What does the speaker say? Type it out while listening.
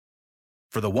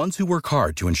For the ones who work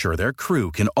hard to ensure their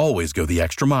crew can always go the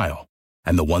extra mile,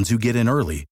 and the ones who get in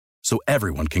early so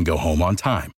everyone can go home on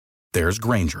time, there's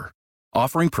Grainger,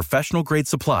 offering professional-grade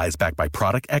supplies backed by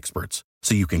product experts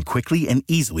so you can quickly and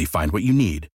easily find what you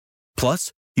need.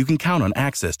 Plus, you can count on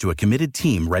access to a committed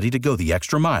team ready to go the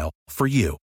extra mile for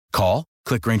you. Call,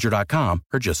 click Grainger.com,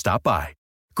 or just stop by.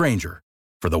 Grainger,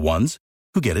 for the ones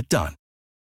who get it done.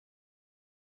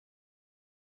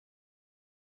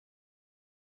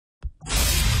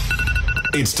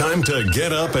 It's time to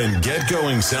get up and get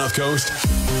going, South Coast.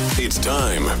 It's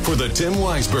time for the Tim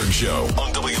Weisberg Show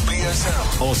on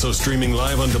WBSM. Also streaming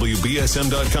live on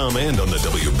WBSM.com and on the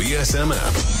WBSM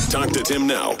app. Talk to Tim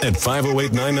now at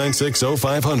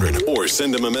 508-996-0500 or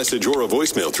send him a message or a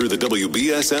voicemail through the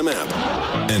WBSM app.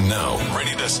 And now,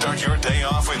 ready to start your day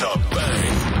off with a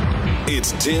bang.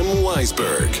 It's Tim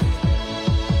Weisberg.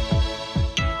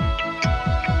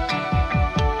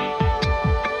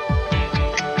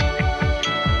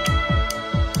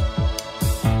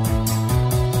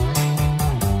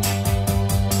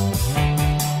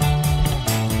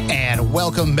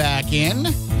 Welcome back in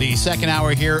the second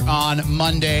hour here on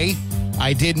Monday.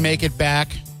 I did make it back.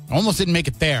 Almost didn't make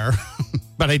it there,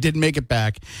 but I did make it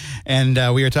back. And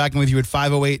we are talking with you at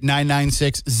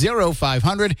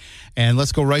 508-996-0500. And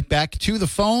let's go right back to the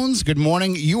phones. Good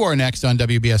morning. You are next on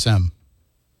WBSM.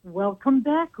 Welcome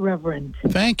back, Reverend.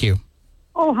 Thank you.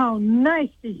 Oh, how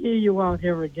nice to hear you out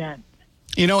here again.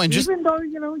 You know, and even though,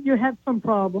 you had some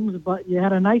problems, but you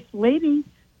had a nice lady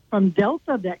from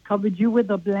Delta that covered you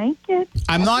with a blanket.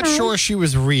 I'm not sure she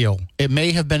was real. It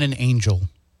may have been an angel.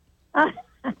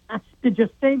 Did you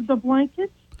save the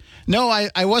blanket? No,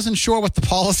 I wasn't sure what the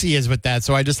policy is with that,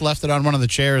 so I just left it on one of the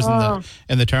chairs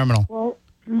in the terminal. Well,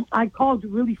 I called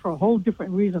really for a whole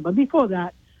different reason. But before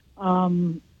that,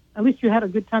 at least you had a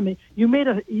good time.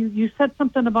 You said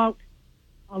something about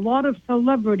a lot of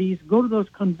celebrities go to those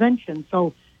conventions.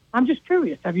 So I'm just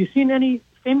curious. Have you seen any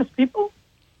famous people?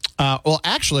 Well,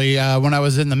 actually, when I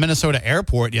was in the Minnesota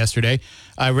airport yesterday,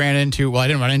 I didn't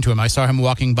run into him. I saw him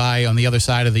walking by on the other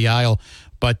side of the aisle.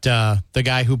 But the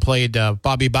guy who played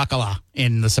Bobby Bacala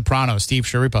in The Sopranos, Steve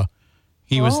Sciarippa,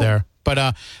 he was there.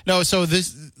 But no, so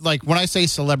this, like, when I say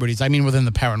celebrities, I mean within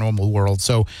the paranormal world.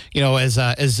 So,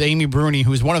 as Amy Bruni,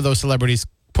 who's one of those celebrities,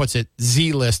 puts it,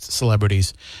 Z-list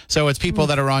celebrities. So it's people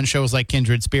that are on shows like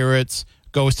Kindred Spirits,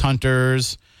 Ghost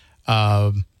Hunters,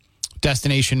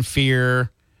 Destination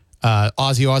Fear.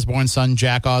 Ozzy Osbourne's son,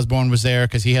 Jack Osbourne, was there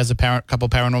because he has a couple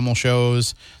paranormal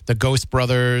shows. The Ghost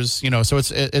Brothers, so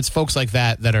it's folks like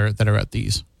that are at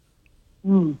these.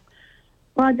 Well,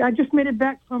 I just made it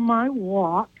back from my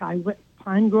walk. I went to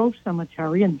Pine Grove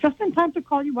Cemetery, and just in time to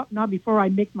call you up now before I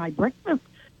make my breakfast.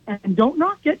 And don't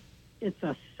knock it. It's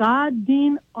a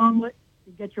sardine omelet.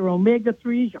 You get your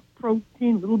omega-3s, your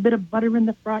protein, a little bit of butter in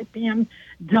the fry pan.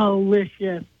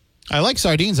 Delicious. I like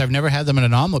sardines. I've never had them in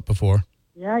an omelet before.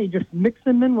 Yeah, you just mix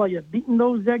them in while you're beating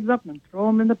those eggs up and throw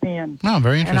them in the pan. Oh,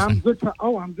 very interesting. And I'm good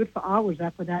for hours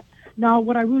after that. Now,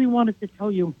 what I really wanted to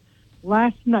tell you,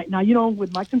 last night, now,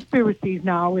 with my conspiracies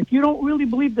now, if you don't really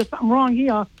believe there's something wrong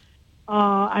here,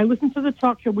 I listened to the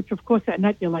talk show, which, of course, at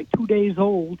night they're like 2 days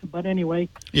old. But anyway.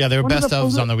 Yeah, they're best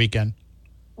ofs on the weekend.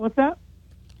 What's that?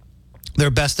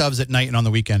 They're best ofs at night and on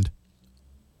the weekend.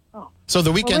 Oh. So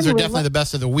the weekends are definitely the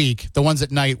best of the week. The ones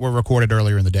at night were recorded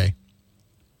earlier in the day.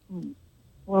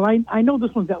 Well, I know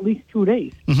this one's at least 2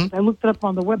 days. I looked it up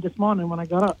on the web this morning when I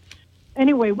got up.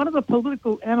 Anyway, one of the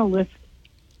political analysts,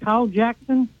 Carl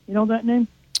Jackson, you know that name?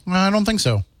 I don't think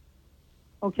so.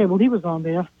 Okay, well, he was on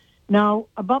there. Now,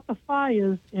 about the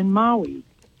fires in Maui,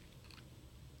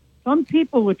 some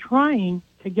people were trying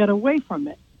to get away from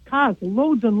it. Cars,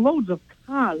 loads and loads of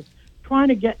cars trying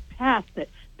to get past it.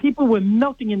 People were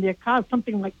melting in their cars,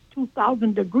 something like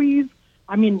 2,000 degrees.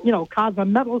 I mean, cars are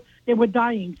metal. They were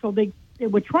dying, so they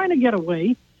were trying to get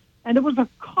away, and there was a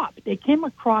cop. They came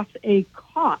across a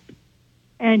cop,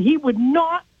 and he would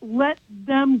not let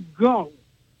them go.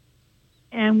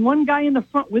 And one guy in the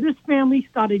front with his family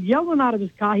started yelling out of his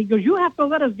car. He goes, "You have to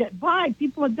let us get by.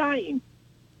 People are dying."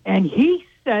 And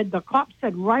the cop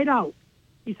said right out,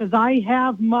 he says, "I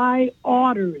have my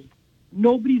orders.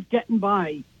 Nobody's getting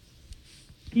by."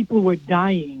 People were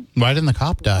dying. Why didn't the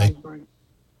cop die?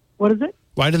 What is it?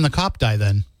 Why didn't the cop die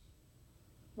then?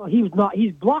 Well, he was not.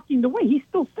 He's blocking the way. He's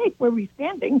still safe where he's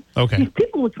standing. Okay. These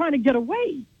people were trying to get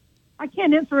away. I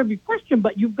can't answer every question,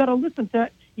 but you've got to listen to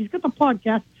it. He's got the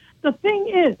podcast. The thing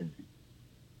is,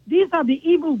 these are the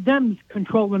evil Dems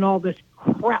controlling all this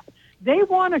crap. They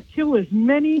want to kill as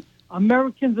many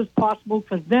Americans as possible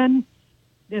because then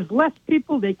there's less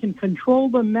people. They can control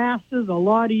the masses a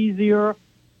lot easier.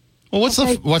 Well,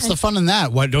 what's the fun in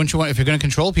that? What don't you want? If you're going to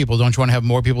control people, don't you want to have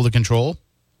more people to control?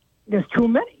 There's too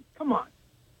many. Come on.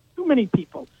 Too many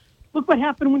people. Look what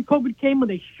happened when COVID came, when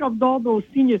they shoved all those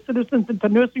senior citizens into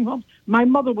nursing homes. My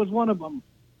mother was one of them.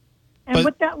 And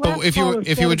with that last if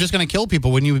you were just going to kill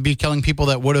people, wouldn't you be killing people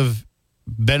that would have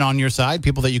been on your side,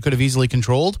 people that you could have easily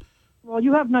controlled? Well,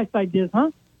 you have nice ideas,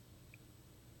 huh?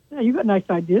 Yeah, you got nice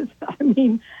ideas. I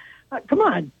mean, come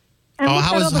on. And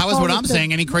how is what I'm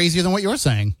saying any crazier than what you're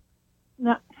saying?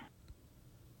 No.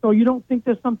 So you don't think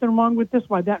there's something wrong with this?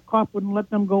 Why that cop wouldn't let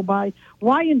them go by?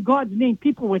 Why in God's name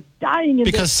people were dying in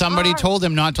because somebody told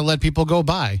him not to let people go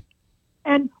by.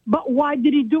 But why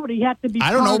did he do it? He had to be.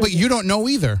 I don't know, but you don't know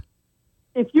either.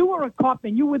 If you were a cop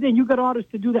and you were there and you got orders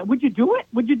to do that, would you do it?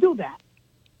 Would you do that?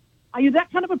 Are you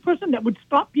that kind of a person that would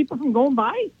stop people from going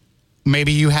by?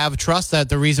 Maybe you have trust that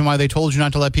the reason why they told you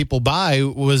not to let people by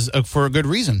was for a good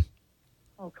reason.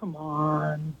 Oh, come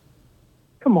on.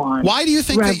 Come on. Why do you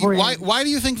think why do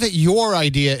you think that your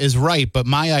idea is right, but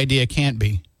my idea can't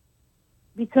be?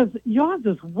 Because yours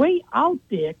is way out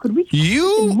there. Could we?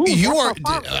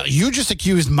 You just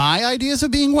accused my ideas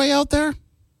of being way out there?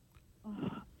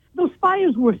 Those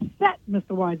fires were set, Mr.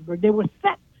 Weisberg. They were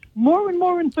set. More and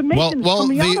more information is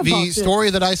coming out about the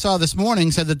story that I saw this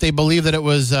morning said that they believe that it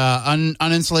was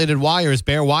uninsulated wires,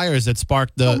 bare wires that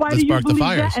sparked the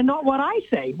fires. That and not what I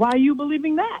say? Why are you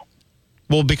believing that?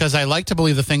 Well, because I like to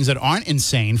believe the things that aren't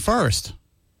insane first.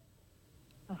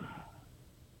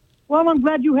 Well, I'm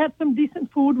glad you had some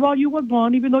decent food while you were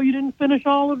gone, even though you didn't finish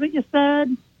all of it, you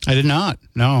said. I did not,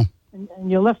 no.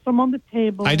 And you left some on the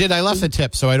table. I did. I left a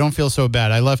tip, so I don't feel so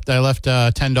bad. I left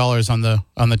 $10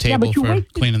 on the table for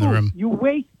cleaning the room. You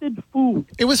wasted food.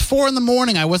 It was 4 a.m.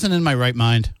 I wasn't in my right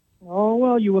mind. Oh,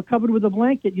 well, you were covered with a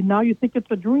blanket. Now you think it's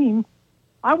a dream.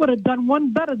 I would have done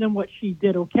one better than what she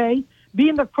did, okay?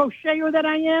 Being the crocheter that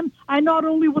I am, I not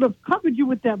only would have covered you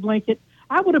with that blanket,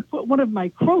 I would have put one of my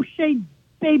crochet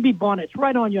baby bonnets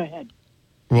right on your head.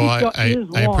 Well,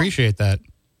 I appreciate that.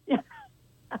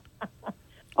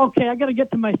 Okay, I got to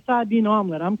get to my sardine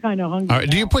omelet. I'm kind of hungry. All right,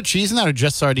 do you put cheese in that or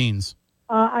just sardines?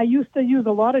 I used to use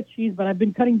a lot of cheese, but I've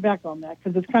been cutting back on that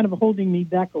because it's kind of holding me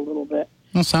back a little bit.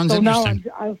 Well, sounds interesting.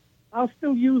 Now I'll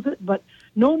still use it, but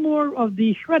no more of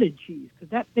the shredded cheese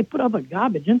because they put other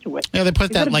garbage into it. Yeah, they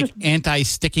put that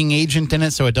anti-sticking agent in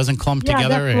it so it doesn't clump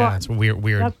together. It's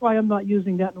weird. That's why I'm not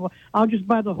using that. I'll just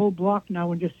buy the whole block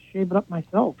now and just shave it up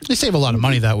myself. You save a lot of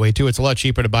money that way, too. It's a lot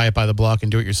cheaper to buy it by the block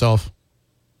and do it yourself.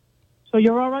 So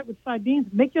you're all right with sardines?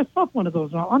 Make yourself one of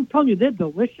those. I'm telling you, they're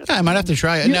delicious. Yeah, I might have to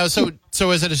try it. Now,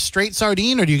 so is it a straight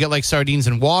sardine, or do you get like sardines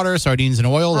in water, sardines in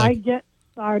oil? I get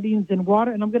sardines in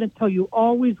water, and I'm going to tell you,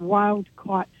 always wild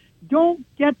caught. Don't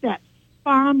get that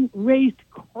farm-raised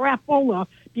crapola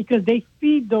because they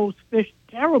feed those fish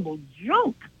terrible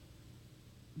junk.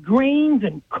 Grains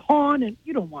and corn, and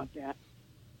you don't want that.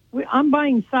 I'm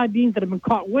buying sardines that have been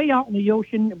caught way out in the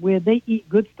ocean where they eat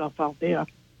good stuff out there.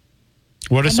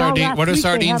 What do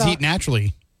sardines eat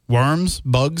naturally? Worms,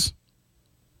 bugs?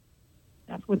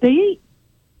 That's what they eat.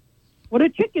 What do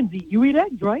chickens eat? You eat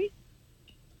eggs, right?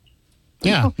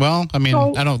 Yeah, well, I mean,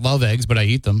 I don't love eggs, but I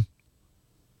eat them.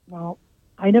 Well,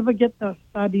 I never get the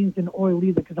sardines in oil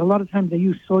either because a lot of times they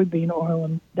use soybean oil,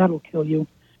 and that'll kill you.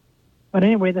 But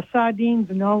anyway, the sardines,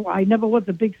 I never was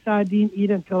a big sardine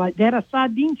eater until they had a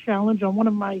sardine challenge on one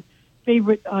of my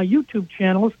favorite YouTube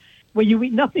channels, where you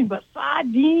eat nothing but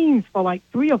sardines for like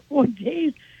 3 or 4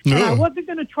 days. And I wasn't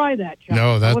going to try that.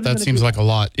 No, that seems like a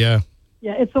lot, yeah.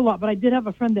 Yeah, it's a lot, but I did have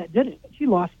a friend that did it. She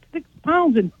lost 6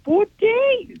 pounds in 4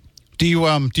 days. Do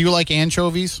you like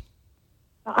anchovies?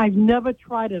 I've never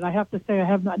tried it. I have to say I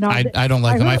have not. Now, I don't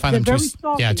like them. I find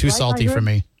them too salty for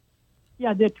me.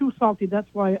 Yeah, they're too salty. That's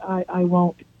why I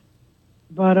won't.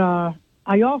 But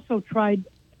I also tried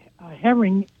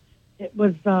herring. It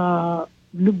was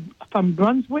from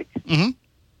Brunswick.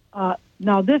 Mm-hmm.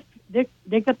 Now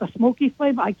they got the smoky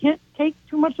flavor. I can't take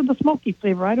too much of the smoky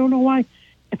flavor. I don't know why.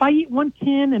 If I eat 1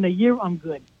 can in a year, I'm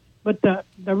good. But the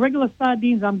regular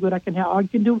sardines, I'm good.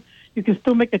 You can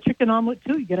still make a chicken omelet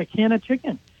too. You get a can of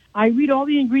chicken. I read all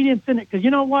the ingredients in it because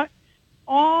you know what?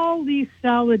 All these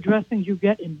salad dressings you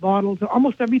get in bottles,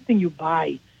 almost everything you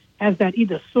buy has that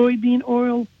either soybean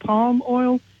oil, palm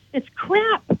oil. It's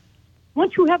crap.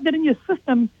 Once you have that in your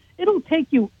system, it'll take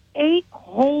you 8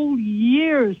 whole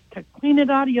years to clean it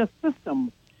out of your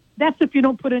system. That's if you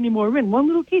don't put any more in. 1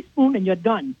 little teaspoon and you're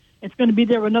done. It's going to be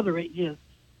there another 8 years.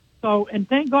 So, and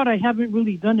thank God I haven't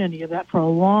really done any of that for a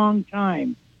long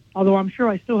time, although I'm sure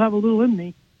I still have a little in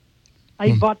me.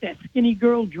 I bought that Skinny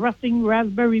Girl dressing,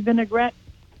 raspberry vinaigrette,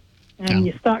 And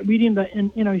you start reading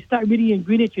you start reading the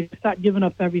ingredients, you start giving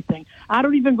up everything. I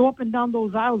don't even go up and down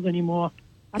those aisles anymore.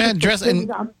 And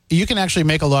you can actually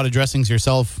make a lot of dressings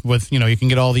yourself with, you can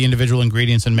get all the individual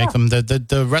ingredients and make them.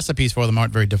 The recipes for them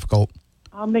aren't very difficult.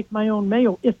 I'll make my own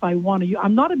mayo if I want to.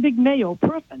 I'm not a big mayo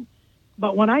person,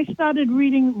 but when I started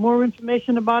reading more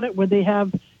information about it, where they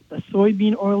have the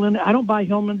soybean oil in it, I don't buy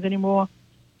Hillman's anymore.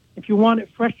 If you want it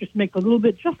fresh, just make a little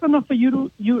bit, just enough for you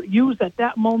to use at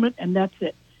that moment, and that's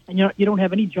it. And you don't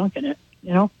have any junk in it,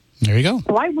 There you go.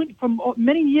 So I went from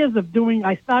many years of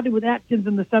I started with Atkins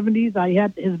in the 70s. I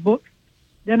had his books.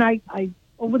 Then I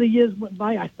over the years went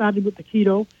by, I started with the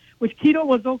keto, which keto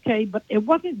was okay, but it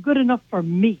wasn't good enough for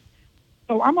me.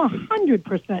 So I'm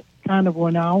 100%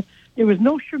 carnivore now. There was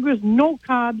no sugars, no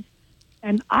carbs,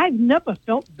 and I've never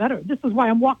felt better. This is why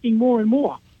I'm walking more and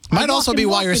more. Might also be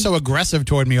why you're so aggressive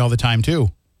toward me all the time, too.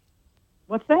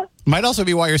 What's that? Might also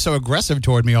be why you're so aggressive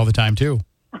toward me all the time, too.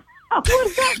 What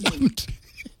does that mean?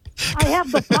 I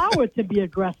have the power to be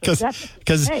aggressive.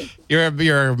 Because you're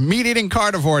a meat-eating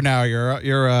carnivore now.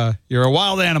 You're a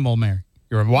wild animal, Mary.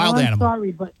 You're a wild animal. I'm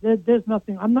sorry, but there's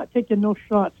nothing. I'm not taking no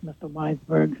shots, Mr.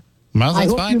 Weisberg. Well, that's I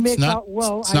hope fine. You make it's not, out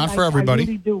well. It's not for everybody. I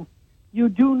really do. You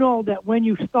do know that when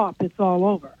you stop, it's all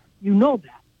over. You know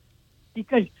that.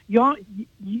 Because you're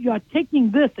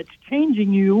taking this, it's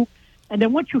changing you, and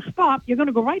then once you stop, you're going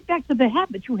to go right back to the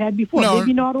habit you had before.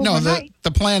 Maybe not overnight.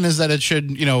 The plan is that it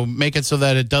should, make it so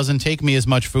that it doesn't take me as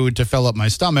much food to fill up my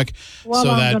stomach. Well,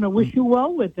 I'm going to wish you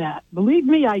well with that. Believe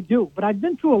me, I do. But I've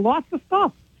been through a lot of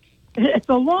stuff. It's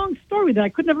a long story that I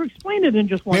could never explain it in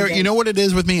just one day. You know what it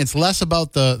is with me? It's less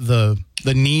about the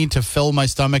need to fill my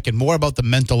stomach and more about the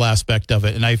mental aspect of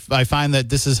it. And I find that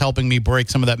this is helping me break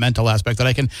some of that mental aspect, that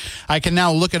I can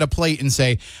now look at a plate and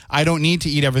say, I don't need to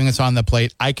eat everything that's on the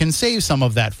plate. I can save some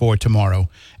of that for tomorrow.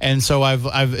 And so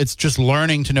it's just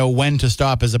learning to know when to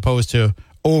stop as opposed to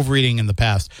overeating in the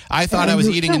past. I thought I was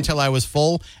eating until I was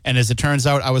full, and as it turns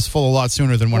out, I was full a lot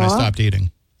sooner than when I stopped eating.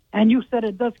 And you said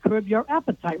it does curb your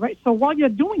appetite, right? So while you're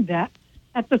doing that,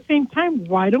 at the same time,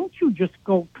 why don't you just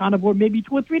go carnivore maybe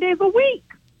 2 or 3 days a week?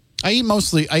 I eat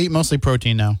mostly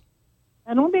protein now.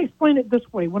 And let me explain it this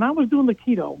way. When I was doing the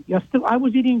keto, I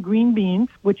was eating green beans,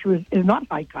 which is not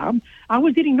high carb. I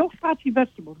was eating no starchy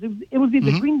vegetables. It was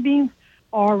either green beans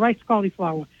or rice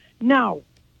cauliflower. Now,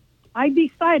 I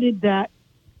decided that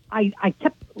I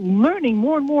kept learning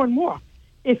more and more and more.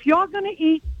 If you're going to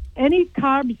eat any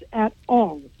carbs at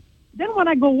all, then when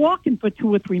I go walking for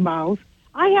 2 or 3 miles,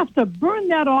 I have to burn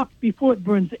that off before it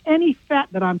burns any fat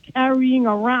that I'm carrying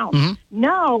around. Mm-hmm.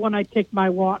 Now, when I take my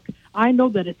walk, I know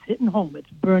that it's hitting home. It's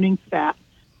burning fat.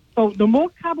 So the more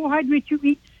carbohydrates you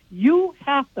eat, you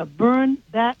have to burn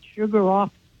that sugar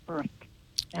off first.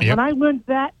 And when I learned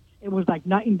that, it was like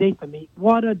night and day for me.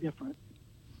 What a difference.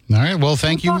 All right. Well,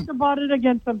 thank you. We'll talk about it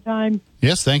again sometime.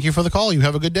 Yes, thank you for the call. You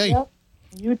have a good day. Yep.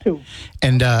 You too.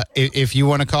 And if you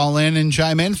want to call in and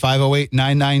chime in,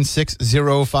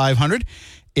 508-996-0500.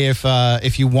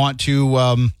 If you want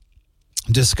to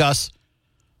discuss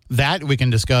that, we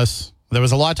can discuss. There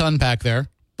was a lot to unpack there,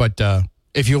 but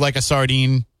if you like a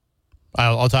sardine,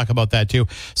 I'll talk about that too.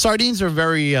 Sardines are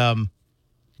very, I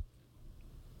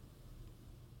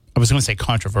was going to say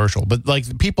controversial, but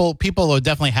like people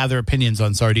definitely have their opinions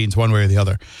on sardines one way or the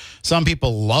other. Some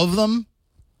people love them.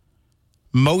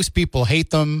 Most people hate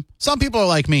them. Some people are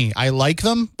like me. I like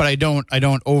them, but I don't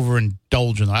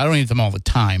overindulge in them. I don't eat them all the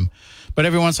time. But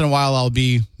every once in a while, I'll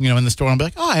be, in the store and I'll be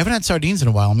like, I haven't had sardines in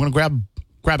a while. I'm going to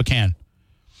grab a can.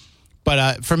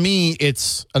 But for me,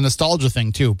 it's a nostalgia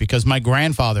thing too, because my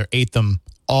grandfather ate them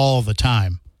all the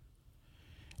time.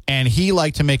 And he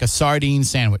liked to make a sardine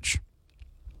sandwich.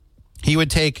 He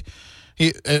would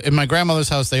in my grandmother's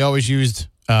house, they always used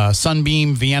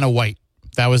Sunbeam Vienna White.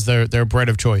 That was their bread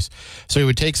of choice. So he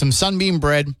would take some Sunbeam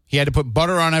bread. He had to put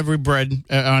butter on every bread,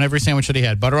 on every sandwich that he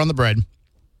had, butter on the bread.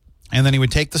 And then he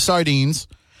would take the sardines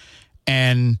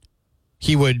and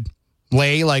he would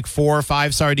lay like 4 or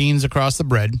 5 sardines across the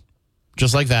bread,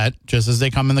 just like that, just as they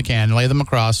come in the can, lay them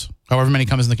across, however many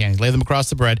comes in the can. He'd lay them across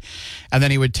the bread. And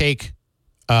then he would take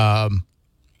Grey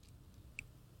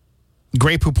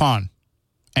Poupon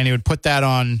and he would put that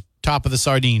on top of the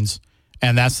sardines.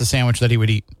 And that's the sandwich that he would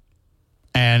eat.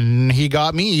 And he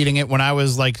got me eating it when I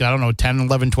was like, 10,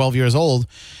 11, 12 years old.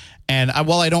 And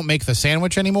while I don't make the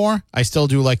sandwich anymore, I still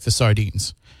do like the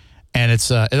sardines. And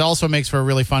it also makes for a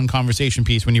really fun conversation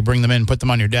piece when you bring them in, put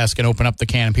them on your desk and open up the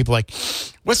can. And people are like,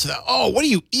 what's that? Oh, what are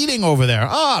you eating over there?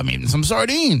 Oh, I'm eating some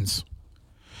sardines.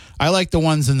 I like the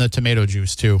ones in the tomato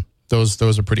juice too. Those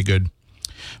are pretty good.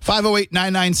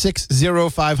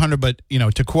 508-996-0500. But,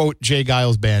 to quote Jay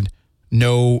Giles' band,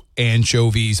 No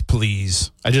anchovies,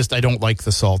 please. I don't like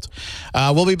the salt.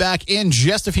 We'll be back in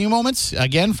just a few moments.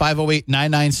 Again,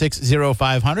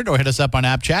 508-996-0500 or hit us up on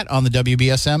App Chat on the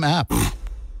WBSM app.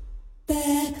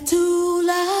 Back to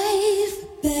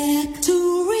life, back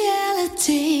to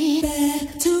reality,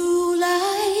 back to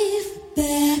life,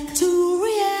 back to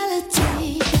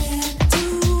reality, back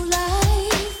to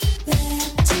life,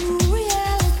 back to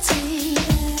reality,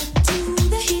 back to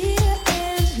the here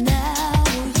and now,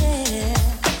 yeah.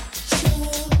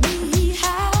 Show me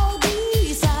how,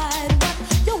 decide what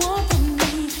you want from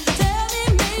me. Tell me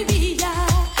maybe I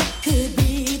could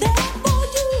be there for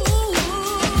you.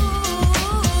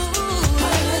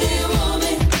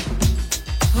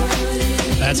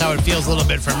 That's how it feels a little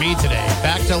bit for me today.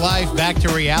 Back to life, back to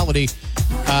reality.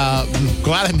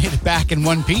 Glad I made it back in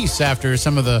one piece after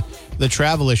some of the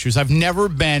travel issues. I've never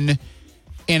been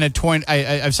in a tornado.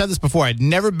 I've said this before. I'd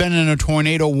never been in a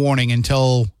tornado warning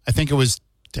until I think it was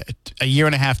a year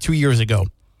and a half, 2 years ago.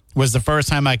 Was the first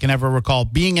time I can ever recall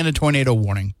being in a tornado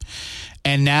warning.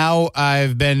 And now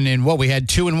I've been in we had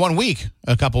 2 in 1 week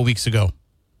a couple weeks ago.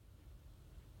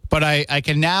 But I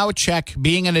can now check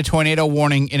being in a tornado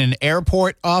warning in an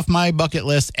airport off my bucket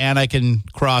list, and I can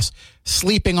cross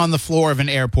sleeping on the floor of an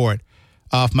airport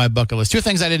off my bucket list. 2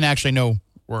 things I didn't actually know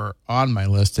were on my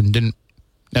list and didn't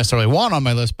necessarily want on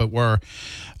my list, but were.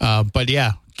 But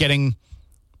yeah,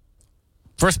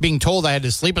 first being told I had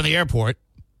to sleep in the airport,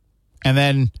 and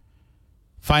then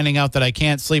finding out that I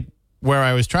can't sleep where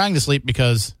I was trying to sleep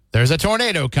because there's a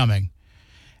tornado coming.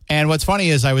 And what's funny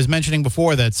is I was mentioning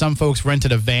before that some folks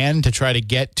rented a van to try to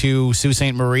get to Sault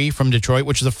Ste. Marie from Detroit,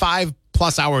 which is a 5+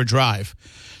 hour drive.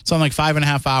 Something like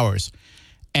 5.5 hours.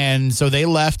 And so they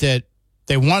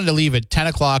they wanted to leave at 10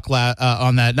 o'clock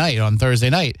on that night, on Thursday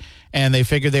night. And they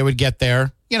figured they would get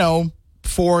there, 4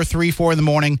 in the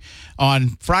morning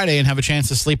on Friday and have a chance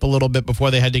to sleep a little bit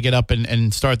before they had to get up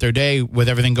and start their day with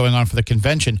everything going on for the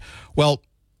convention. Well,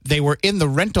 they were in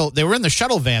the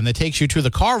shuttle van that takes you to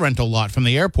the car rental lot from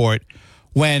the airport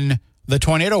when the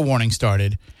tornado warning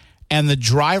started. And the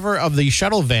driver of the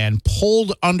shuttle van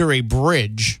pulled under a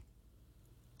bridge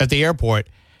at the airport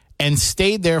and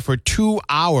stayed there for 2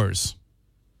 hours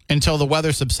until the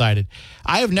weather subsided.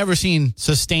 I have never seen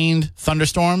sustained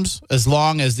thunderstorms as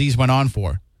long as these went on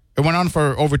for. It went on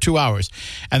for over 2 hours.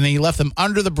 And then he left them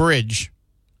under the bridge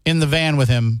in the van with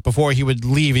him before he would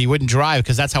leave. He wouldn't drive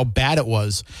because that's how bad it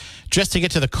was, just to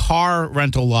get to the car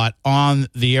rental lot on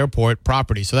the airport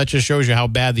property. So that just shows you how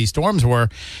bad these storms were.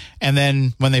 And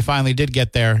then when they finally did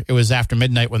get there, it was after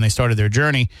midnight when they started their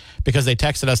journey, because they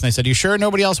texted us and they said, "You sure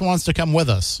nobody else wants to come with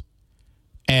us?"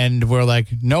 And we're like,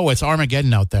 "No, it's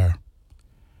Armageddon out there."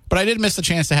 But I did miss the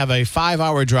chance to have a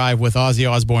 5-hour drive with Ozzy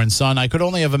Osbourne's son. I could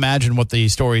only have imagined what the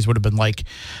stories would have been like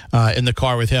in the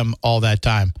car with him all that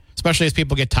time. Especially as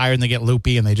people get tired and they get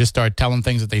loopy and they just start telling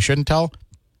things that they shouldn't tell.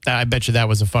 I bet you that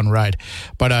was a fun ride.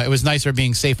 But it was nicer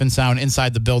being safe and sound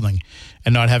inside the building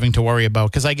and not having to worry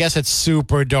about, because I guess it's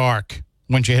super dark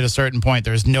once you hit a certain point.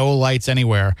 There's no lights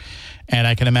anywhere. And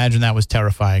I can imagine that was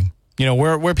terrifying.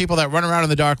 We're people that run around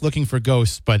in the dark looking for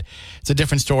ghosts, but it's a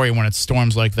different story when it's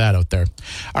storms like that out there.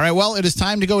 All right, well, it is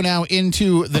time to go now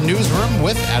into the newsroom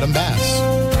with Adam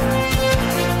Bass.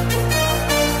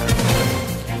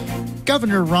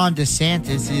 Governor Ron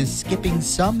DeSantis is skipping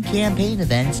some campaign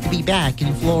events to be back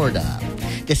in Florida.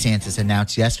 DeSantis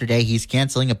announced yesterday he's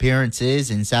canceling appearances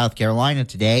in South Carolina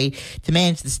today to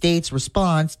manage the state's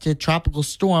response to Tropical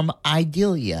Storm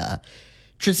Idalia.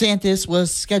 DeSantis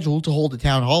was scheduled to hold a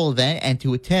town hall event and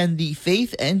to attend the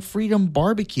Faith and Freedom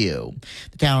Barbecue.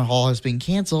 The town hall has been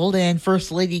canceled, and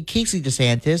First Lady Casey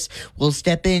DeSantis will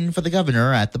step in for the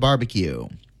governor at the barbecue.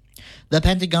 The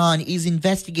Pentagon is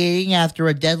investigating after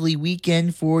a deadly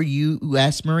weekend for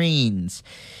U.S. Marines.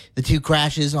 The 2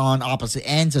 crashes on opposite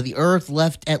ends of the Earth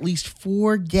left at least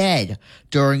 4 dead.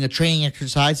 During a training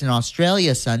exercise in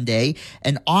Australia Sunday,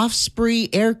 an Osprey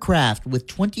aircraft with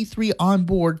 23 on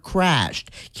board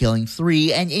crashed, killing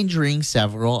 3 and injuring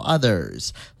several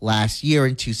others. Last year,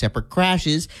 in 2 separate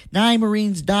crashes, 9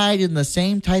 Marines died in the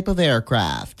same type of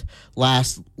aircraft.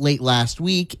 Late last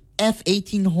week,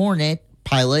 F-18 Hornet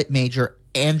pilot Major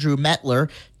Andrew Mettler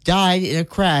died in a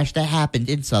crash that happened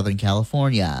in Southern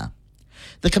California.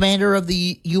 The commander of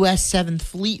the U.S. 7th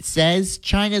Fleet says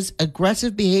China's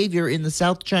aggressive behavior in the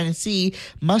South China Sea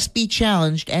must be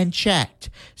challenged and checked.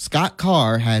 Scott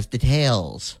Carr has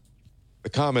details. The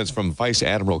comments from Vice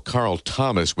Admiral Carl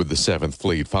Thomas with the 7th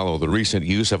Fleet follow the recent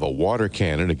use of a water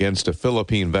cannon against a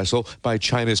Philippine vessel by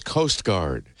China's Coast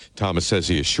Guard. Thomas says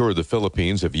he assured the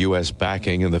Philippines of U.S.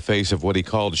 backing in the face of what he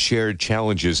called shared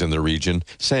challenges in the region,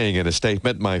 saying in a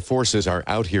statement, "My forces are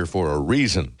out here for a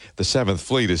reason." The 7th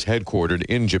Fleet is headquartered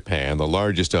in Japan, the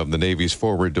largest of the Navy's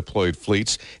forward deployed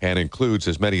fleets, and includes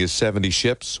as many as 70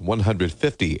 ships,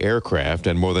 150 aircraft,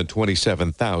 and more than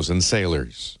 27,000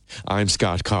 sailors. I'm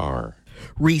Scott Carr.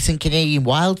 Recent Canadian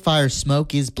wildfire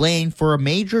smoke is blamed for a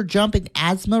major jump in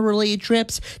asthma-related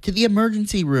trips to the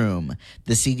emergency room.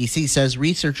 The CDC says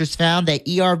researchers found that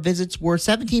ER visits were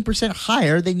 17%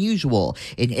 higher than usual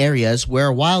in areas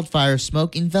where wildfire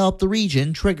smoke enveloped the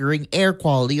region, triggering air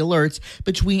quality alerts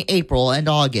between April and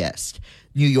August.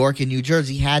 New York and New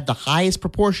Jersey had the highest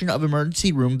proportion of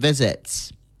emergency room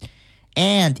visits.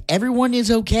 And everyone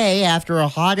is okay after a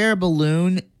hot air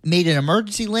balloon made an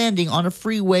emergency landing on a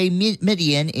freeway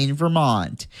median in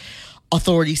Vermont.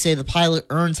 Authorities say the pilot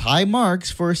earns high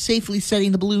marks for safely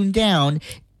setting the balloon down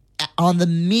on the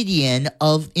median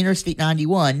of Interstate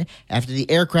 91 after the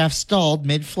aircraft stalled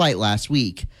mid-flight last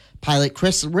week. Pilot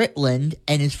Chris Ritland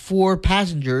and his 4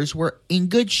 passengers were in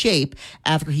good shape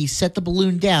after he set the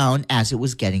balloon down as it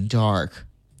was getting dark.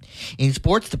 In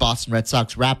sports, the Boston Red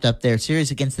Sox wrapped up their series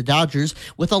against the Dodgers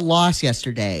with a loss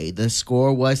yesterday. The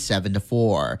score was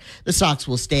 7-4. The Sox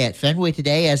will stay at Fenway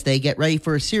today as they get ready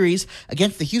for a series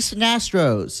against the Houston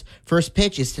Astros. First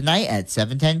pitch is tonight at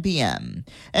 7:10 p.m.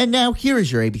 And now here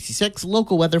is your ABC6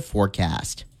 local weather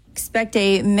forecast. Expect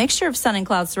a mixture of sun and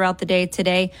clouds throughout the day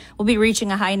today. We'll be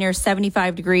reaching a high near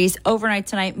 75 degrees. Overnight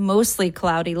tonight, mostly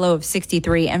cloudy, low of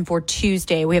 63. And for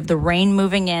Tuesday, we have the rain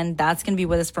moving in. That's going to be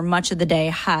with us for much of the day,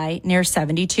 high near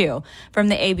 72. From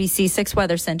the ABC 6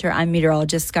 Weather Center, I'm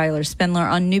meteorologist Skylar Spindler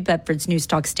on New Bedford's News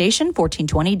Talk Station,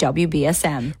 1420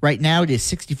 WBSM. Right now, it is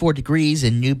 64 degrees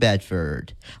in New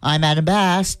Bedford. I'm Adam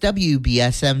Bass,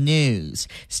 WBSM News.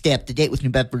 Stay up to date with New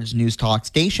Bedford's News Talk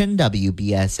Station,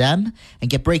 WBSM, and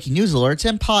get breaking news alerts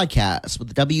and podcasts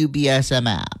with the WBSM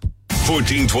app.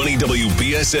 1420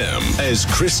 WBSM, as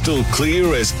crystal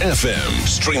clear as FM.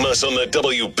 Stream us on the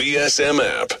WBSM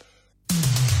app.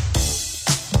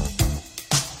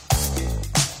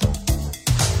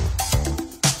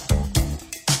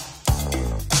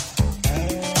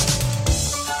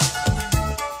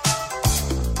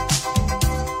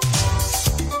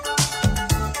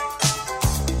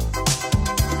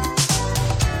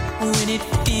 When it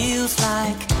feels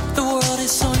like the world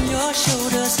is on your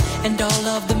shoulders and all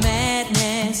of the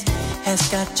madness has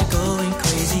got you going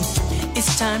crazy.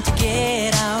 It's time to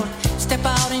get out, step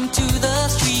out into the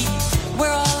street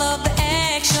where all of the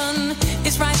action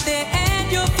is right there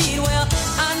at your feet. Well,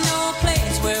 I know a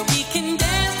place where we can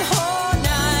dance the whole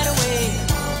night away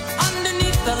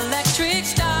underneath the electric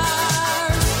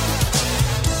stars.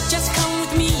 Just come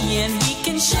with me and we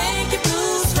can shake your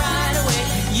blues right away.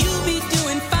 You'll be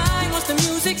doing fine once the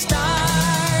music starts.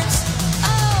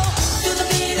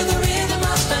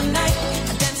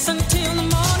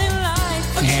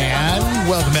 And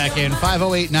welcome back in.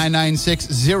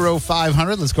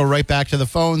 508-996-0500. Let's go right back to the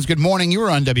phones. Good morning. You were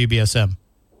on WBSM.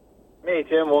 Hey,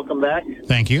 Tim. Welcome back.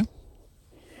 Thank you.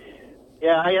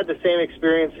 Yeah, I had the same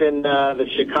experience in the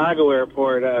Chicago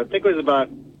airport. I think it was about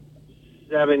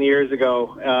 7 years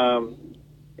ago.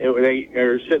 They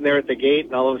were sitting there at the gate,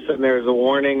 and all of a sudden there was a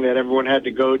warning that everyone had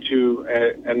to go to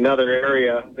another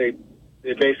area. They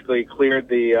basically cleared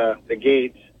the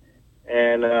gates,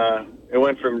 and it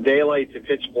went from daylight to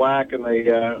pitch black, and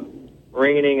the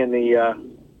raining, and the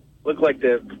looked like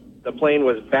the plane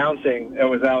was bouncing. It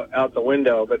was out the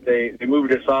window, but they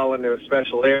moved us all into a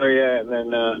special area, and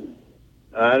then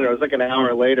I don't know, it was like an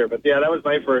hour later. But yeah, that was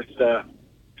my first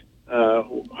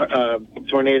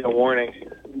tornado warning.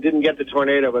 Didn't get the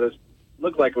tornado, but it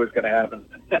looked like it was going to happen.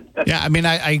 Yeah, I mean,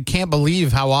 I can't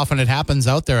believe how often it happens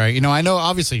out there. I know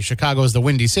obviously Chicago is the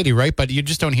windy city, right? But you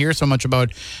just don't hear so much about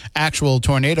actual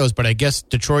tornadoes. But I guess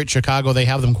Detroit, Chicago, they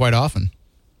have them quite often.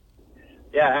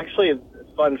 Yeah, actually, a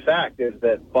fun fact is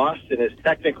that Boston is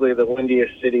technically the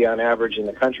windiest city on average in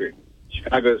the country.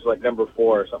 Chicago is like number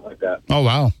 4 or something like that. Oh,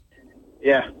 wow.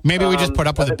 Yeah. Maybe we just put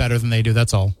up with it better than they do,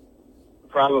 that's all.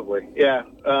 Probably, yeah.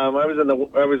 I was a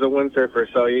windsurfer,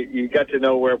 so you got to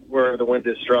know where the wind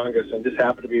is strongest, and just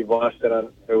happened to be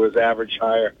Boston. It was average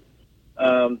higher.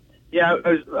 Yeah,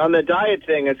 I was, on the diet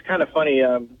thing, it's kind of funny.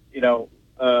 The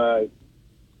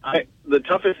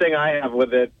toughest thing I have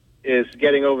with it is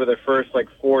getting over the first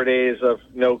 4 days of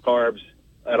no carbs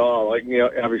at all.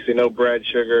 Obviously no bread,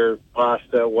 sugar,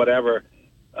 pasta, whatever.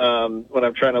 When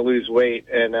I'm trying to lose weight,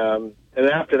 and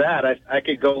after that, I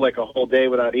could go a whole day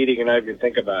without eating and not even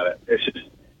think about it. It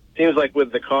seems like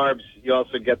with the carbs, you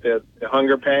also get the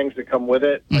hunger pangs that come with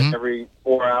it, like every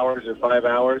 4 hours or 5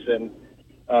 hours, and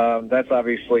that's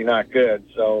obviously not good.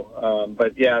 So,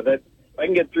 but yeah, that if I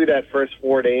can get through that first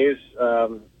 4 days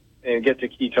and get to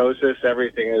ketosis,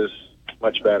 everything is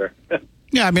much better.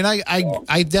 Yeah, I mean,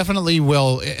 I definitely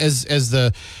will. As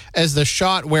the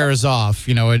shot wears off,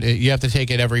 you know, you have to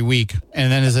take it every week, and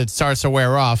then as it starts to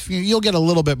wear off, you'll get a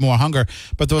little bit more hunger.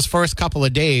 But those first couple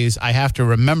of days, I have to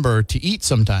remember to eat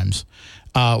sometimes.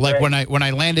 Like Right. when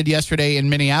I landed yesterday in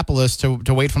Minneapolis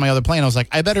to wait for my other plane, I was like,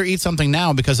 I better eat something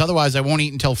now because otherwise I won't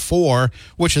eat until 4,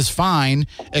 which is fine,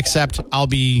 except I'll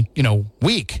be,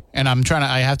 weak. And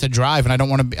I have to drive and I don't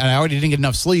want to, and I already didn't get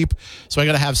enough sleep. So I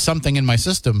got to have something in my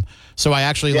system. So I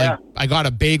actually I got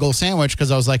a bagel sandwich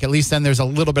because I was like, at least then there's a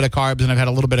little bit of carbs and I've had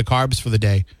a little bit of carbs for the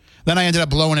day. Then I ended up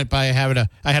blowing it by I had a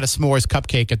s'mores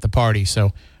cupcake at the party.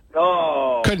 So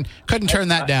couldn't turn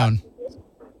that down.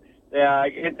 Yeah,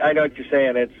 I know what you're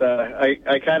saying. It's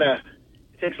I kind of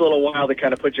it takes a little while to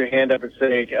kind of put your hand up and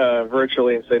say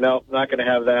virtually and say no, I'm not going to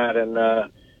have that. And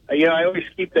I always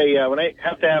keep when I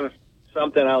have to have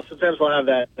something else. Sometimes I'll have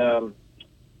that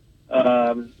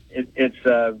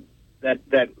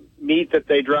that meat that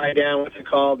they dry down. What's it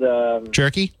called?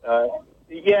 Jerky.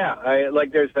 Yeah,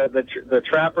 there's the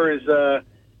Trappers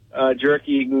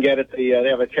jerky you can get at they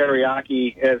have a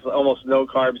teriyaki. It has almost no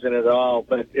carbs in it at all,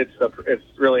 but it's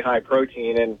really high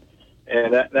protein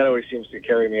and that always seems to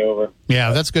carry me over.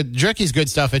 Yeah, that's good. Jerky's good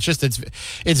stuff. It's just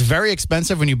it's very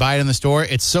expensive when you buy it in the store.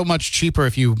 It's so much cheaper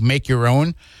if you make your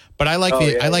own. But I like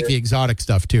the exotic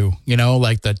stuff too.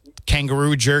 Like the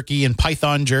kangaroo jerky and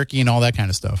python jerky and all that kind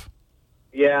of stuff.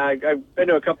 Yeah, I've been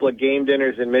to a couple of game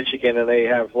dinners in Michigan, and they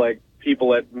have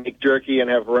people that make jerky and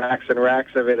have racks and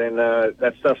racks of it, and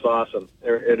that stuff's awesome.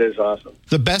 It is awesome.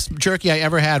 The best jerky I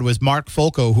ever had was Mark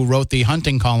Folco, who wrote the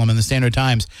hunting column in the Standard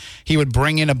Times. He would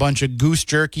bring in a bunch of goose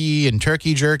jerky and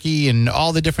turkey jerky and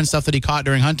all the different stuff that he caught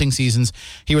during hunting seasons.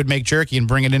 He would make jerky and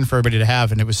bring it in for everybody to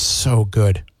have, and it was so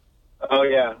good. Oh,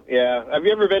 yeah. Have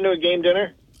you ever been to a game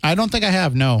dinner? I don't think I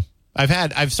have, no.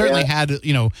 I've certainly had,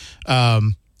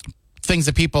 things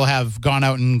that people have gone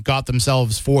out and got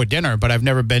themselves for dinner, but I've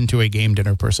never been to a game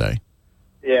dinner per se.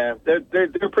 Yeah, they're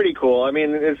pretty cool. I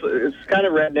mean, it's kind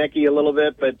of rednecky a little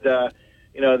bit, but the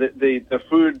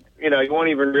food, you won't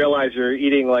even realize you're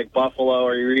eating like buffalo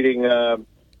or you're eating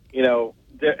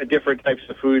different types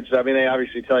of foods. I mean, they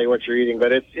obviously tell you what you're eating,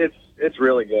 but it's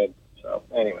really good. So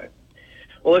anyway,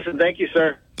 well, listen, thank you,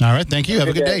 sir. All right, thank you. Have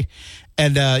a good day.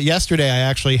 And yesterday, I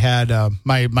actually had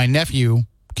my nephew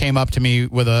came up to me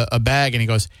with a bag, and he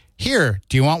goes, "Here,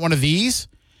 do you want one of these?"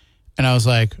 And I was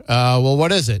like, well,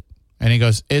 what is it? And he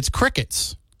goes, "It's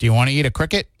crickets. Do you want to eat a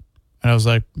cricket?" And I was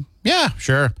like, yeah,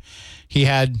 sure.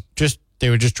 They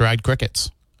were just dried crickets.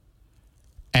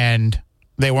 And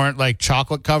they weren't like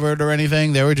chocolate covered or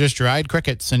anything. They were just dried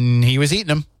crickets, and he was eating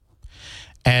them.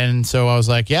 And so I was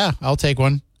like, yeah, I'll take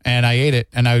one. And I ate it,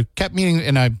 and I kept eating,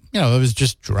 and it was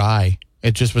just dry.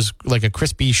 It just was like a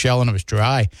crispy shell, and it was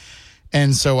dry.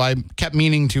 And so I kept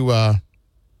meaning to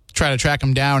try to track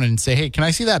him down and say, hey, can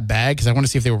I see that bag? Because I want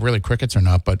to see if they were really crickets or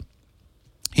not. But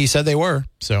he said they were.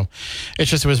 So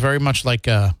it was very much like,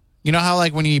 you know how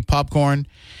like when you eat popcorn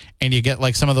and you get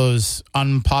like some of those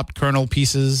unpopped kernel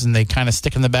pieces and they kind of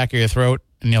stick in the back of your throat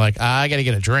and you're like, I got to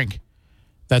get a drink.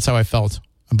 That's how I felt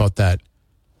about that.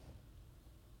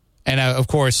 And of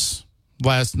course,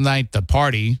 last night, the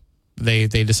party, they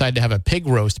decided to have a pig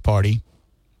roast party.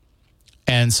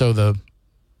 And so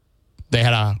they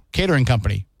had a catering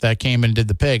company that came and did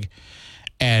the pig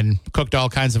and cooked all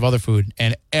kinds of other food,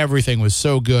 and everything was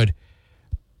so good.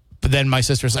 But then my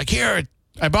sister's like, here,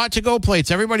 I bought to-go plates.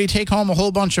 Everybody take home a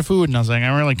whole bunch of food. And I was like,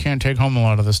 I really can't take home a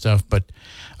lot of this stuff, but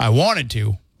I wanted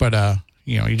to. But,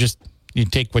 you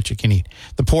take what you can eat.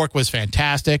 The pork was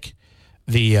fantastic.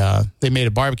 They made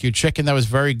a barbecue chicken that was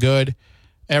very good.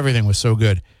 Everything was so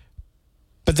good.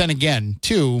 But then again,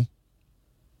 too,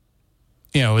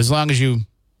 as long as you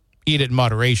eat it in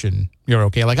moderation, you're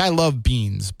okay. Like, I love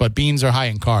beans, but beans are high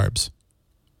in carbs.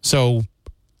 So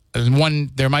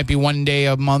there might be one day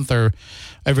a month or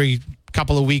every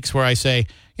couple of weeks where I say,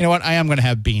 you know what, I am going to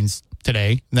have beans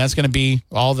today. And that's going to be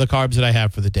all the carbs that I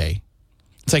have for the day.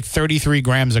 It's like 33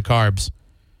 grams of carbs.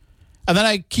 And then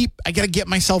I got to get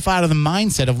myself out of the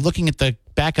mindset of looking at the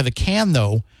back of the can,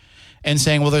 though, and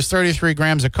saying, well, there's 33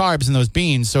 grams of carbs in those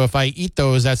beans. So if I eat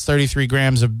those, that's 33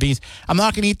 grams of beans. I'm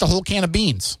not going to eat the whole can of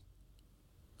beans.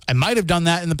 I might have done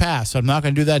that in the past, so I'm not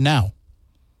going to do that now.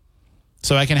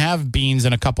 So I can have beans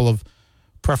and a couple of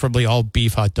preferably all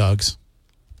beef hot dogs,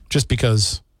 just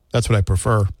because that's what I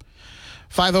prefer.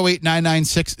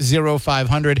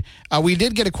 508-996-0500. We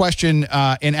did get a question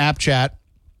in app chat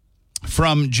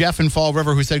from Jeff in Fall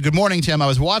River who said, "Good morning, Tim. I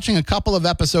was watching a couple of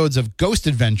episodes of Ghost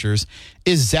Adventures.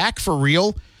 Is Zach for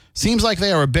real? Seems like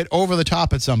they are a bit over the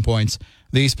top at some points.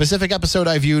 The specific episode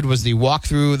I viewed was the walk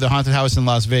through the haunted house in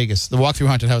Las Vegas,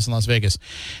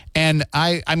 And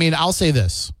I mean, I'll say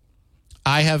this.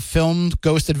 I have filmed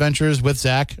Ghost Adventures with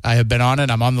Zach. I have been on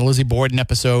it. I'm on the Lizzie Borden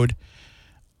episode.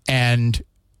 And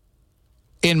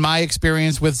in my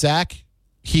experience with Zach,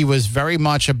 he was very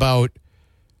much about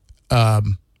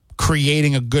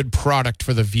creating a good product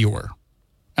for the viewer.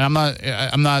 And I'm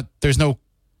not, there's no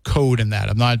code in that.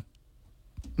 I'm not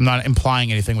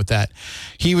implying anything with that.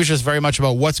 He was just very much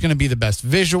about what's going to be the best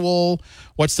visual,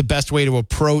 what's the best way to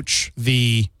approach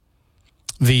the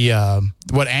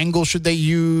what angle should they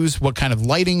use, what kind of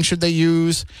lighting should they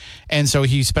use. And so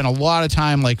he spent a lot of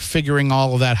time like figuring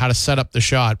all of that, how to set up the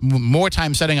shot, more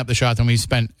time setting up the shot than we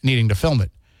spent needing to film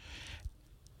it.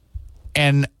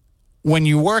 And when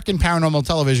you work in paranormal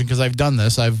television, because I've done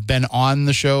this, I've been on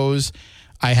the shows,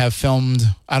 I have filmed,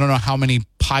 I don't know how many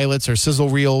pilots or sizzle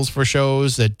reels for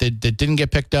shows that didn't get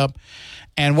picked up.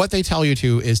 And what they tell you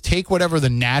to is take whatever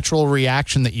the natural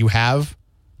reaction that you have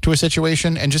to a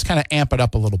situation and just kind of amp it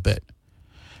up a little bit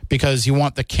because you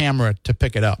want the camera to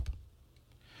pick it up.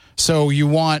 So you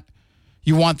want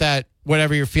that,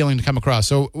 whatever you're feeling, to come across.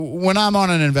 So when I'm on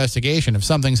an investigation, if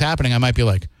something's happening, I might be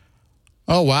like,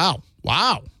 oh, wow.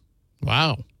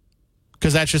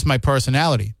 Because that's just my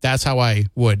personality. That's how I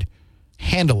would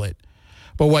handle it.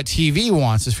 But what TV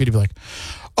wants is for you to be like,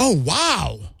 oh,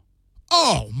 wow.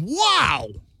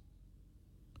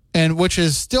 And which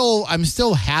is still, I'm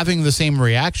still having the same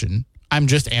reaction. I'm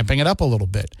just amping it up a little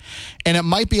bit. And it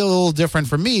might be a little different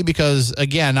for me because,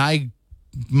 again,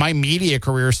 my media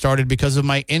career started because of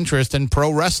my interest in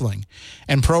pro wrestling.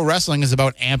 And pro wrestling is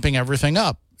about amping everything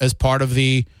up as part of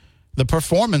the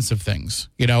performance of things.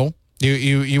 You know,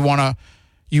 you want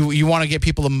to get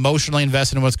people emotionally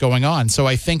invested in what's going on. So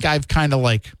I think I've kind of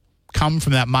like come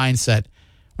from that mindset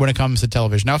when it comes to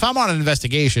television. Now, if I'm on an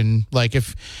investigation, like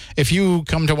if you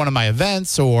come to one of my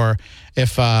events or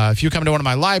if you come to one of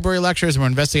my library lectures and we're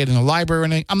investigating a library or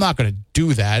anything, I'm not going to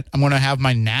do that. I'm going to have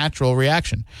my natural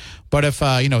reaction. But if,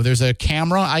 there's a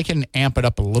camera, I can amp it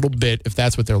up a little bit if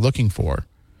that's what they're looking for.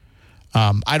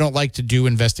 I don't like to do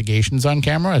investigations on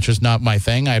camera. It's just not my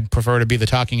thing. I prefer to be the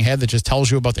talking head that just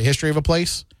tells you about the history of a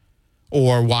place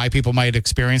or why people might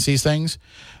experience these things.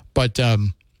 But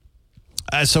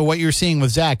so what you're seeing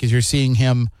with Zach is you're seeing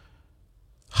him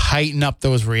heighten up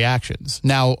those reactions.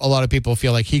 Now, a lot of people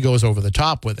feel like he goes over the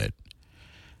top with it.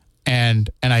 And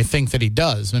I think that he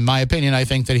does. In my opinion, I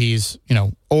think that he's,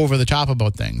 over the top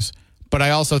about things. But I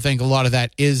also think a lot of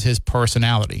that is his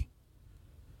personality.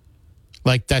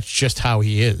 Like, that's just how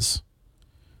he is.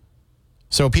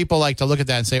 So people like to look at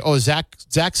that and say, oh,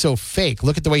 Zach's so fake.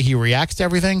 Look at the way he reacts to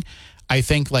everything. I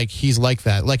think, like, he's like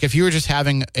that. Like, if you were just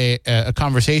having a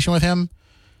conversation with him,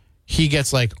 he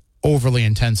gets, like, overly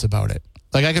intense about it.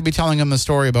 Like, I could be telling him the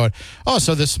story about, oh,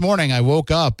 so this morning I woke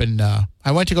up and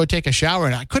I went to go take a shower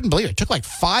and I couldn't believe it. It took like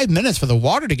 5 minutes for the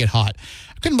water to get hot.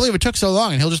 I couldn't believe it took so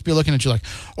long. And he'll just be looking at you like,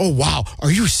 oh, wow, are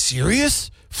you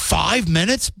serious? 5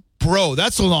 minutes? Bro,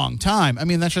 that's a long time. I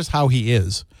mean, that's just how he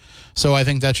is. So I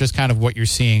think that's just kind of what you're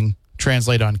seeing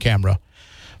translate on camera.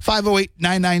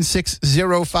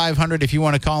 508-996-0500 if you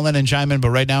want to call in and chime in. But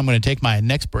right now I'm going to take my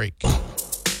next break.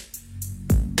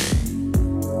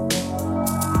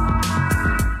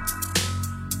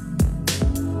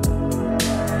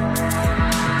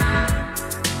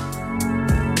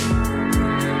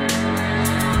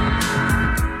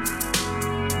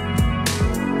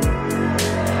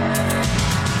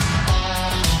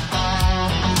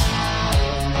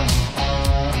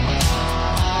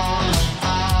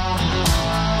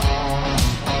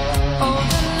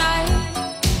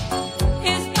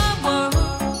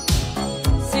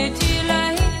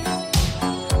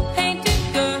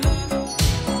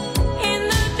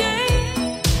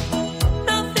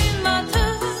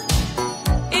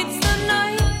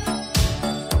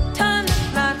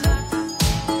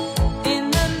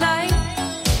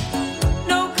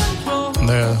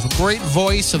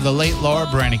 Voice of the late Laura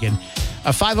Branigan.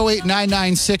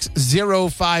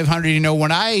 508-996-0500.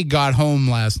 When I got home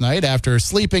last night after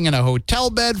sleeping in a hotel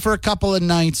bed for a couple of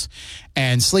nights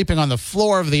and sleeping on the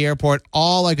floor of the airport,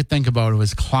 all I could think about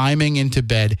was climbing into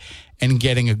bed and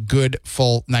getting a good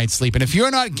full night's sleep. And if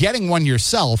you're not getting one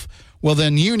yourself, well,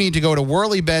 then you need to go to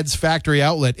Whirly Bed's factory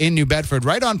outlet in New Bedford,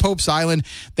 right on Pope's Island.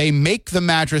 They make the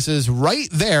mattresses right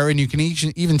there, and you can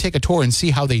even take a tour and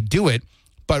see how they do it.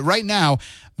 But right now,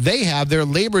 they have their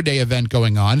Labor Day event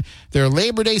going on. Their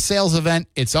Labor Day sales event,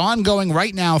 it's ongoing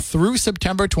right now through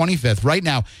September 25th. Right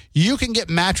now, you can get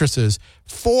mattresses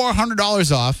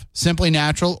 $400 off, Simply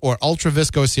Natural or Ultra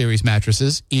Visco Series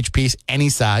mattresses, each piece any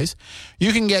size.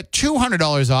 You can get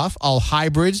 $200 off all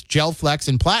hybrids, Gel Flex,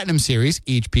 and Platinum Series,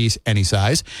 each piece any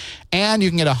size. And you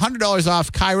can get $100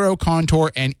 off Cairo,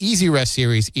 Contour, and Easy Rest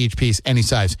Series, each piece any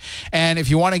size. And if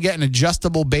you want to get an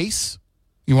adjustable base,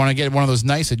 you want to get one of those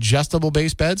nice adjustable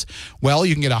base beds? Well,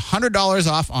 you can get $100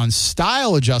 off on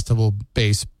style adjustable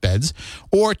base beds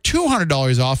or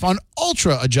 $200 off on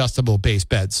ultra adjustable base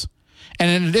beds. And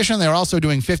in addition, they're also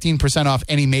doing 15% off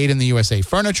any made in the USA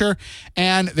furniture,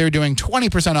 and they're doing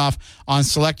 20% off on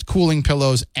select cooling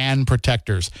pillows and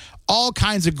protectors. All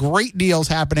kinds of great deals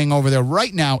happening over there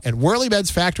right now at Whirly Beds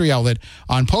Factory Outlet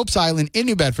on Pope's Island in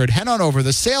New Bedford. Head on over.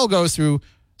 The sale goes through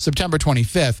September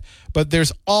 25th, but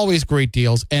there's always great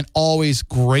deals and always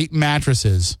great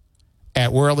mattresses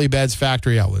at Whirly Beds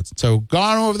Factory Outlets. So go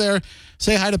on over there,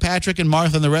 say hi to Patrick and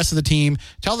Martha and the rest of the team.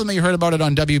 Tell them that you heard about it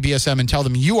on WBSM and tell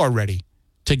them you are ready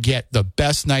to get the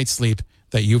best night's sleep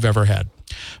that you've ever had.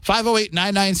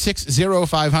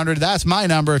 508-996-0500. That's my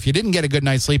number. If you didn't get a good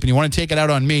night's sleep and you want to take it out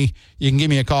on me, you can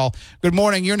give me a call. Good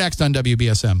morning. You're next on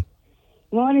WBSM.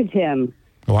 Morning, Tim.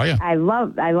 How are you? I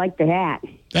like the hat.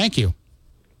 Thank you.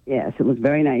 Yes, it looks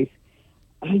very nice.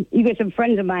 You got some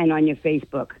friends of mine on your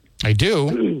Facebook. I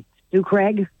do. Sue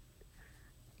Craig.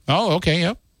 Oh, okay,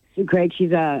 yep. Sue Craig,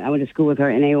 she's I went to school with her,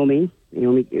 and Naomi.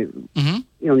 Mm-hmm.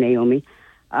 Naomi.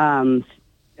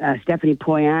 Stephanie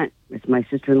Poyant, it's my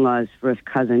sister-in-law's first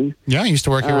cousin. Yeah, used to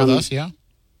work here with us, yeah.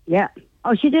 Yeah.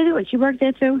 Oh, she did it? She worked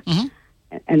there, too? Mm-hmm.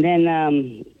 And then...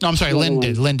 no, I'm sorry, Lynn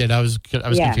did. Lynn did. I was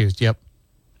confused, yep.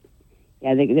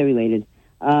 Yeah, they're related.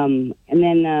 And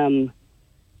then...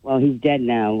 well, he's dead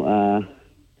now.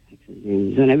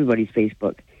 He's on everybody's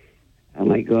Facebook. Oh,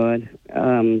 my God.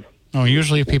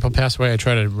 Usually if people pass away, I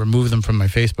try to remove them from my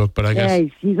Facebook, but I guess... Yeah,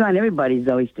 he's on everybody's,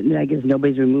 though. I guess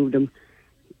nobody's removed him.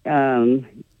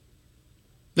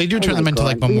 They do turn them into,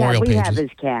 like, memorial pages. We have his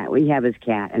cat. We have his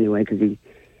cat, anyway, because it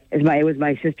was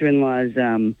my sister-in-law's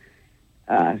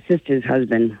sister's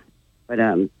husband. But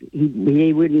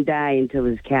he wouldn't die until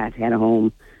his cat had a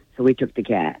home, so we took the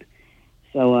cat.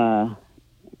 So...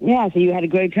 yeah, so you had a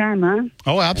great time, huh?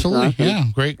 Oh, absolutely. Awesome. Yeah,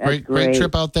 great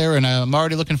trip out there, and I'm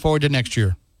already looking forward to next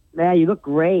year. Yeah, you look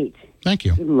great. Thank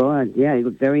you. Good Lord. Yeah, you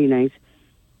look very nice.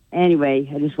 Anyway,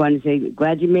 I just wanted to say,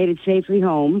 glad you made it safely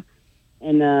home,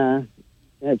 and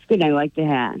it's good. I like the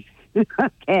hat.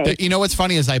 Okay. You know what's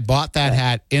funny is I bought that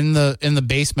hat in the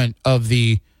basement of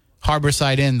the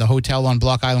Harborside Inn, the hotel on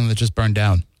Block Island that just burned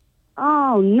down.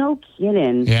 Oh, no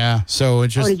kidding. Yeah, so it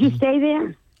just... Oh, did you stay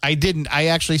there? I didn't. I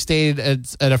actually stayed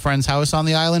at a friend's house on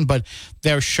the island, but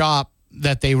their shop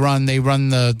that they run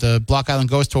the Block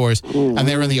Island Ghost Tours, and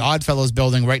they were in the Oddfellows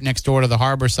building right next door to the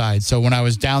harbor side. So when I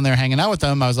was down there hanging out with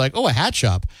them, I was like, oh, a hat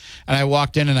shop. And I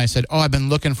walked in and I said, oh, I've been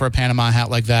looking for a Panama hat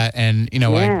like that. And,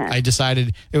 I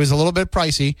decided it was a little bit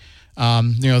pricey.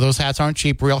 Those hats aren't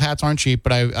cheap. Real hats aren't cheap,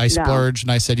 but I splurged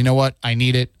and I said, you know what? I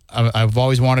need it. I've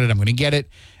always wanted it. I'm going to get it.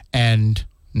 And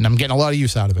I'm getting a lot of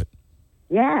use out of it.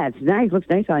 Yeah, it's nice. Looks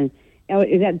nice on you. Now,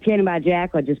 is that Panama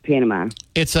Jack or just Panama?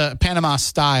 It's a Panama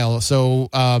style. So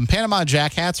Panama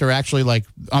Jack hats are actually like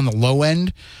on the low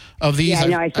end of these.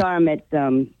 Yeah, I saw them at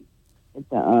the.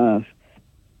 Oh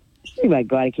my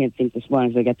God, I can't think this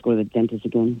one. So I got to go to the dentist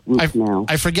again.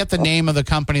 I forget the name of the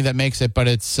company that makes it, but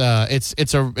it's a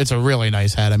really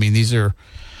nice hat. I mean, these are.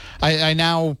 I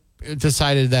now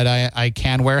decided that I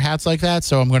can wear hats like that,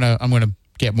 so I'm gonna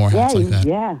get more hats like that.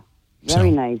 Yeah,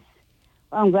 very nice.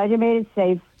 Well, I'm glad you made it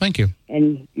safe. Thank you.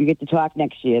 And you get to talk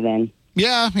next year then.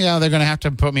 Yeah, they're going to have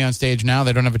to put me on stage now.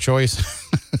 They don't have a choice.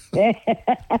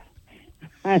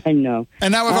 I know.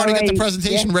 And now I've already got the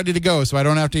presentation ready to go, so I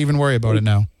don't have to even worry about it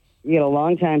now. You got a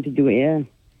long time to do it, yeah.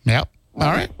 Yep.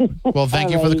 All right. Well,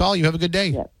 thank you for the call. You have a good day.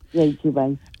 Yeah, you too,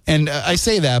 bye. And I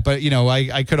say that, but,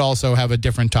 I could also have a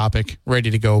different topic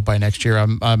ready to go by next year.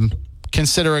 I'm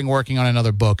considering working on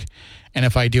another book. And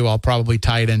if I do, I'll probably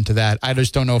tie it into that. I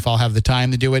just don't know if I'll have the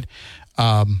time to do it.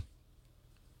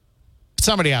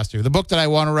 Somebody has to. The book that I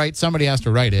want to write, somebody has to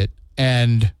write it.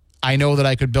 And I know that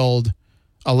I could build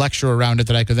a lecture around it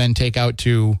that I could then take out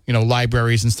to,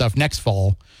 libraries and stuff next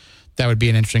fall. That would be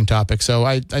an interesting topic. So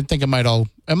I think it might all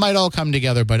come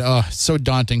together, but it's so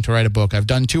daunting to write a book. I've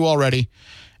done 2 already.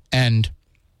 And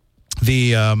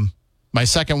my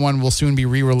second one will soon be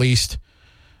re-released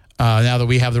now that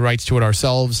we have the rights to it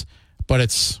ourselves.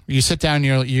 But you sit down,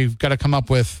 you've got to come up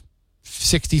with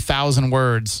 60,000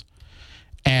 words,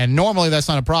 And normally that's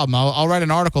not a problem. I'll write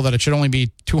an article that it should only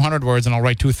be 200 words, and I'll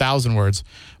write 2,000 words.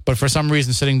 But for some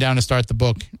reason, sitting down to start the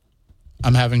book,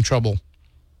 I'm having trouble.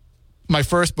 My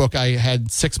first book, I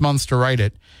had 6 months to write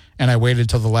it, and I waited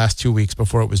till the last 2 weeks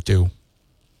before it was due.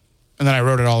 And then I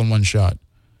wrote it all in one shot.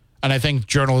 And I think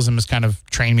journalism has kind of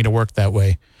trained me to work that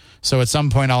way. So at some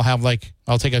point,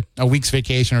 I'll take a week's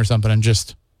vacation or something and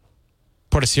just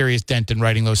put a serious dent in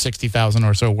writing those 60,000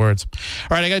 or so words.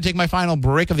 All right, I got to take my final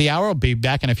break of the hour. I'll be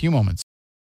back in a few moments.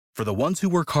 For the ones who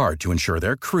work hard to ensure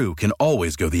their crew can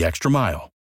always go the extra mile,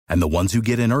 and the ones who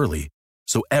get in early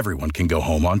so everyone can go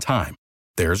home on time,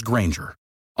 there's Grainger,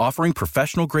 offering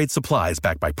professional-grade supplies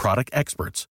backed by product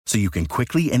experts so you can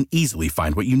quickly and easily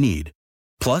find what you need.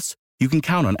 Plus, you can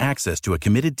count on access to a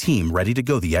committed team ready to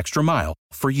go the extra mile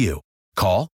for you.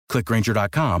 Call, click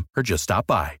Grainger.com, or just stop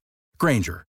by.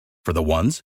 Grainger, for the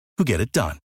ones who get it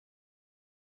done.